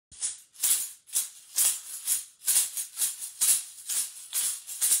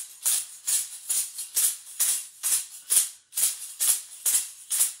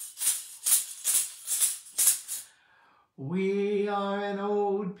We are an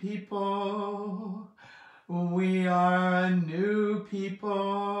old people. We are a new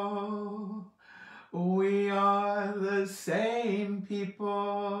people. We are the same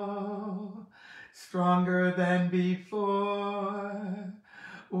people, stronger than before.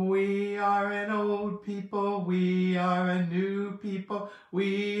 We are an old people, we are a new people,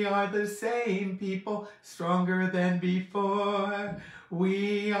 we are the same people, stronger than before.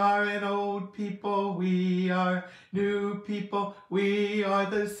 We are an old people, we are new people, we are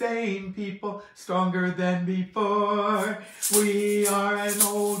the same people, stronger than before. We are an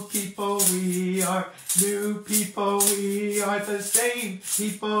old people, we are new people, we are the same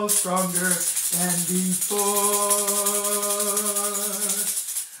people, stronger than before.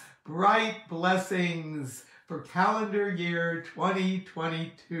 Bright blessings for calendar year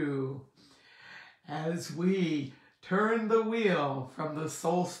 2022. As we turn the wheel from the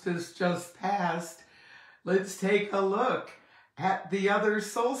solstice just past, let's take a look at the other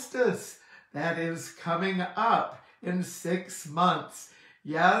solstice that is coming up in 6 months.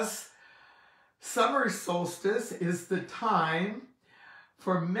 Yes, summer solstice is the time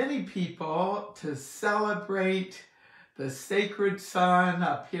for many people to celebrate the sacred sun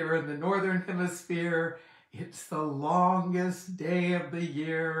up here in the northern hemisphere. It's the longest day of the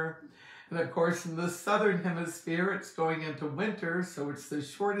year. And of course, in the southern hemisphere, it's going into winter, so it's the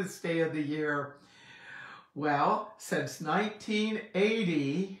shortest day of the year. Well, since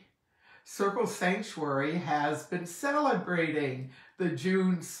 1980, Circle Sanctuary has been celebrating the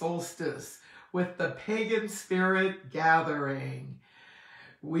June solstice with the Pagan Spirit Gathering.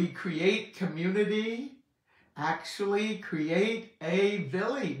 We create community, actually create a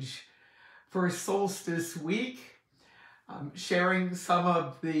village for Solstice Week, sharing some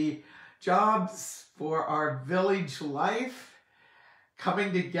of the jobs for our village life,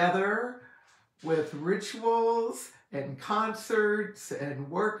 coming together with rituals and concerts and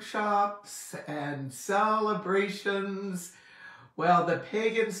workshops and celebrations. Well, the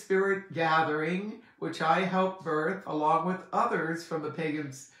Pagan Spirit Gathering, which I helped birth along with others from the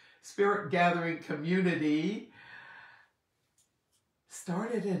Pagan Spirit Gathering community,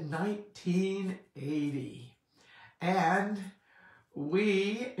 started in 1980. And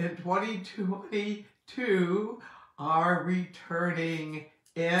we, in 2022, are returning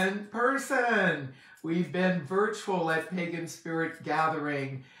in person. We've been virtual at Pagan Spirit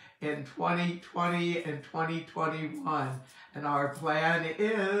Gathering in 2020 and 2021. And our plan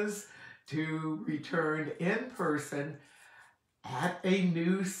is to return in person at a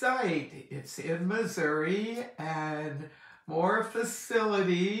new site. It's in Missouri, and more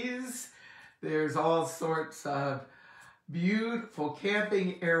facilities. There's all sorts of beautiful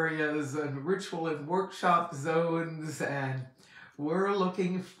camping areas and ritual and workshop zones, and we're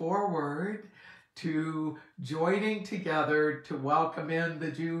looking forward to joining together to welcome in the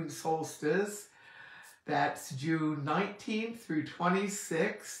June solstice. That's June 19th through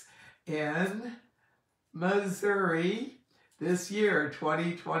 26th in Missouri this year,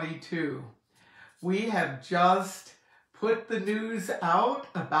 2022. We have just put the news out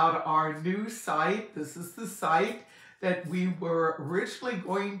about our new site. This is the site that we were originally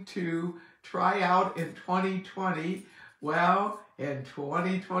going to try out in 2020. Well, in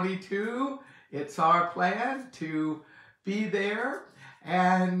 2022, it's our plan to be there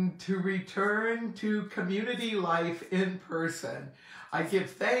and to return to community life in person. I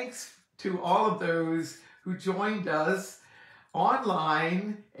give thanks to all of those who joined us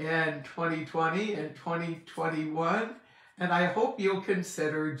online in 2020 and 2021, and I hope you'll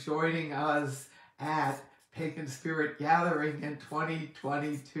consider joining us at Pagan Spirit Gathering in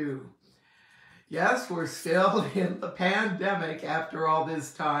 2022. Yes, we're still in the pandemic after all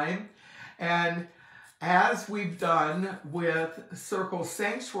this time, and as we've done with Circle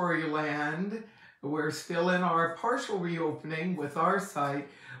Sanctuary Land, we're still in our partial reopening with our site.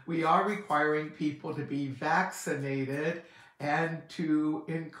 We are requiring people to be vaccinated and to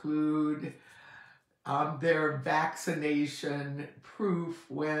include their vaccination proof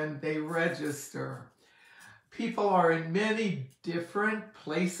when they register. People are in many different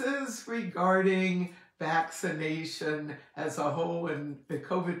places regarding vaccination as a whole, and the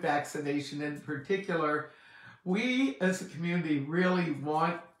COVID vaccination in particular. We as a community really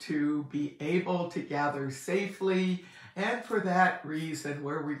want to be able to gather safely, and for that reason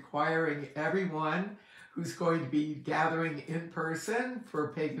we're requiring everyone who's going to be gathering in person for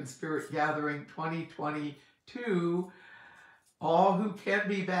Pagan Spirit Gathering 2022, all who can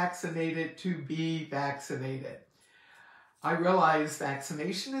be vaccinated, to be vaccinated. I realize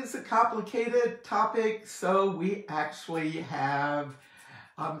vaccination is a complicated topic, so we actually have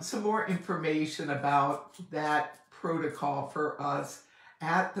some more information about that protocol for us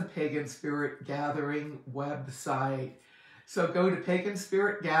at the Pagan Spirit Gathering website. So go to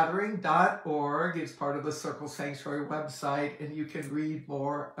paganspiritgathering.org. It's part of the Circle Sanctuary website, and you can read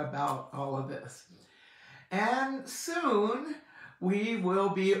more about all of this. And soon we will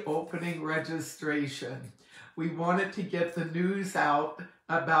be opening registration. We wanted to get the news out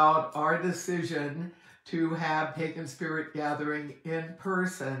about our decision to have Pagan Spirit Gathering in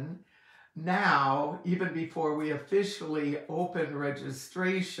person now, even before we officially open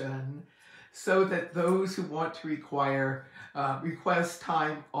registration, so that those who want to request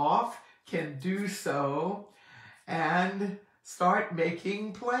time off can do so and start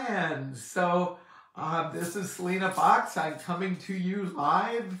making plans. So this is Selena Fox. I'm coming to you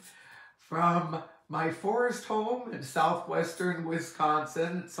live from my forest home in southwestern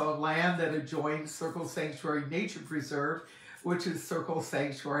Wisconsin. It's on land that adjoins Circle Sanctuary Nature Preserve, which is Circle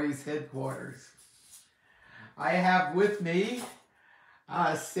Sanctuary's headquarters. I have with me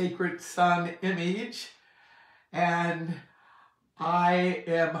a Sacred Sun image, and I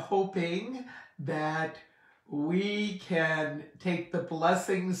am hoping that we can take the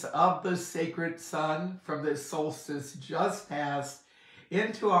blessings of the Sacred Sun from this solstice just past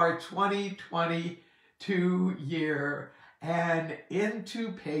into our 2022 year and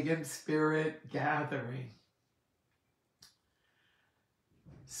into Pagan Spirit Gathering.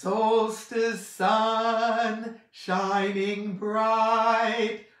 Solstice sun, shining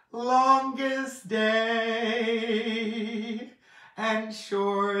bright, longest day and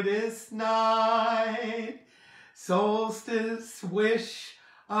shortest night. Solstice wish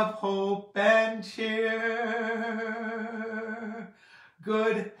of hope and cheer,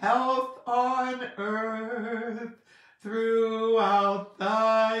 good health on earth throughout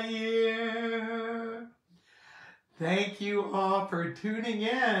the year. Thank you all for tuning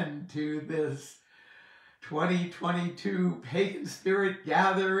in to this 2022 Pagan Spirit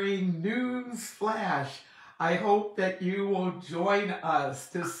Gathering News Flash. I hope that you will join us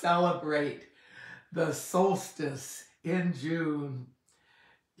to celebrate the solstice in June.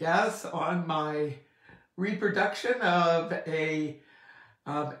 Yes, on my reproduction of a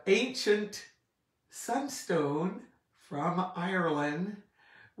ancient sunstone from Ireland,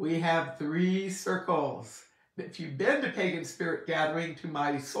 we have 3 circles. If you've been to Pagan Spirit Gathering, to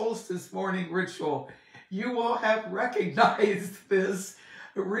my solstice morning ritual, you will have recognized this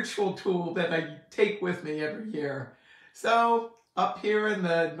ritual tool that I take with me every year. So up here in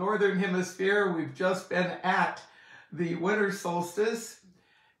the Northern Hemisphere, we've just been at the winter solstice.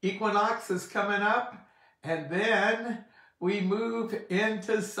 Equinox is coming up, and then we move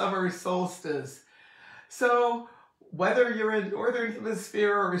into summer solstice. So whether you're in Northern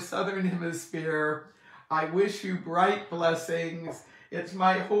Hemisphere or Southern Hemisphere, I wish you bright blessings. It's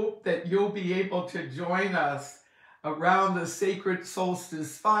my hope that you'll be able to join us around the sacred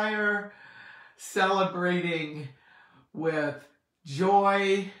solstice fire, celebrating with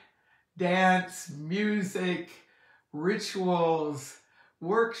joy, dance, music, rituals,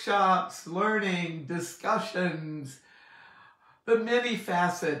 workshops, learning, discussions, the many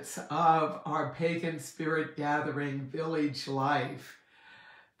facets of our Pagan Spirit Gathering village life.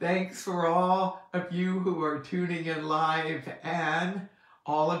 Thanks for all of you who are tuning in live and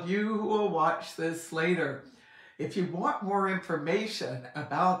all of you who will watch this later. If you want more information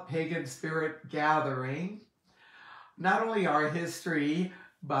about Pagan Spirit Gathering, not only our history,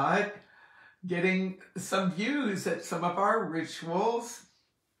 but getting some views at some of our rituals,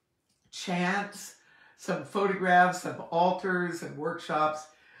 chants, some photographs of altars and workshops,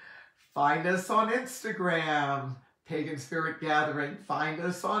 find us on Instagram, Pagan Spirit Gathering. Find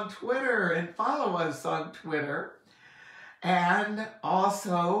us on Twitter and follow us on Twitter. And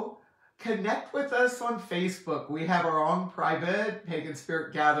also connect with us on Facebook. We have our own private Pagan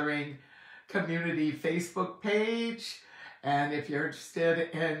Spirit Gathering community Facebook page. And if you're interested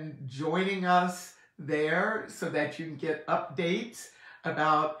in joining us there so that you can get updates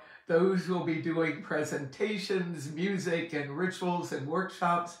about those who will be doing presentations, music, and rituals and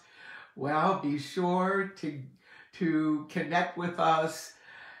workshops, well, be sure to connect with us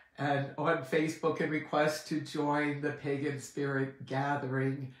and on Facebook and request to join the Pagan Spirit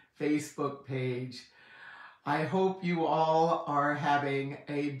Gathering Facebook page. I hope you all are having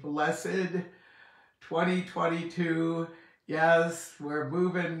a blessed 2022. Yes, we're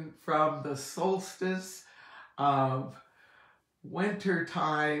moving from the solstice of winter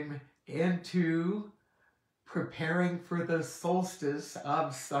time into preparing for the solstice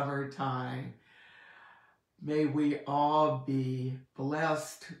of summertime. May we all be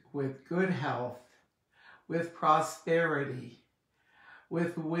blessed with good health, with prosperity,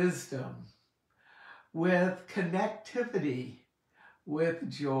 with wisdom, with connectivity, with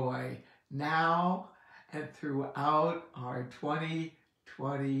joy, now and throughout our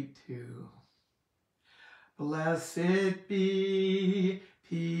 2022. Blessed be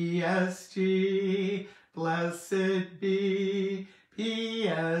PSG, blessed be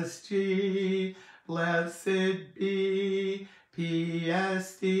PSG, blessed be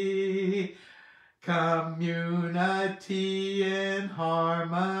PSD, community in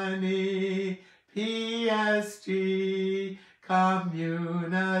harmony, PSG,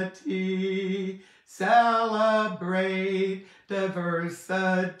 community, celebrate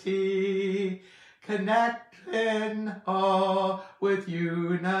diversity, connect in all with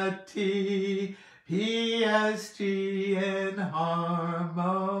unity, PSG in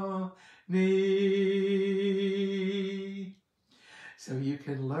harmony. So you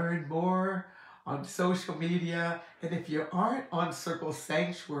can learn more on social media, and if you aren't on Circle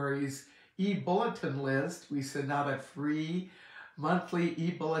Sanctuary's e-bulletin list, we send out a free monthly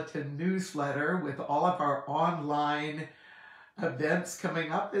e-bulletin newsletter with all of our online events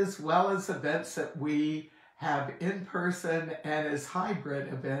coming up, as well as events that we have in person and as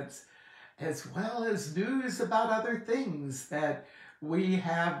hybrid events, as well as news about other things that we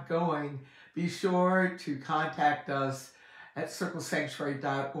have going. Be sure to contact us at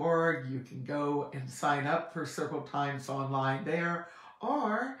circlesanctuary.org. You can go and sign up for Circle Times online there,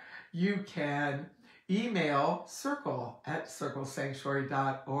 or you can email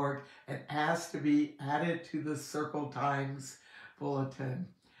circle@circlesanctuary.org and ask to be added to the Circle Times bulletin.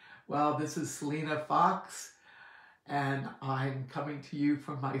 Well, this is Selena Fox, and I'm coming to you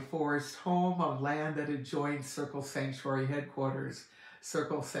from my forest home on land that adjoins Circle Sanctuary headquarters,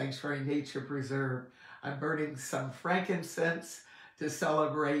 Circle Sanctuary Nature Preserve. I'm burning some frankincense to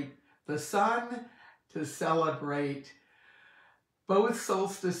celebrate the sun, to celebrate both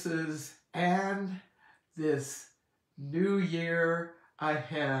solstices and this new year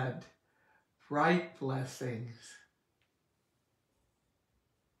ahead. Bright blessings.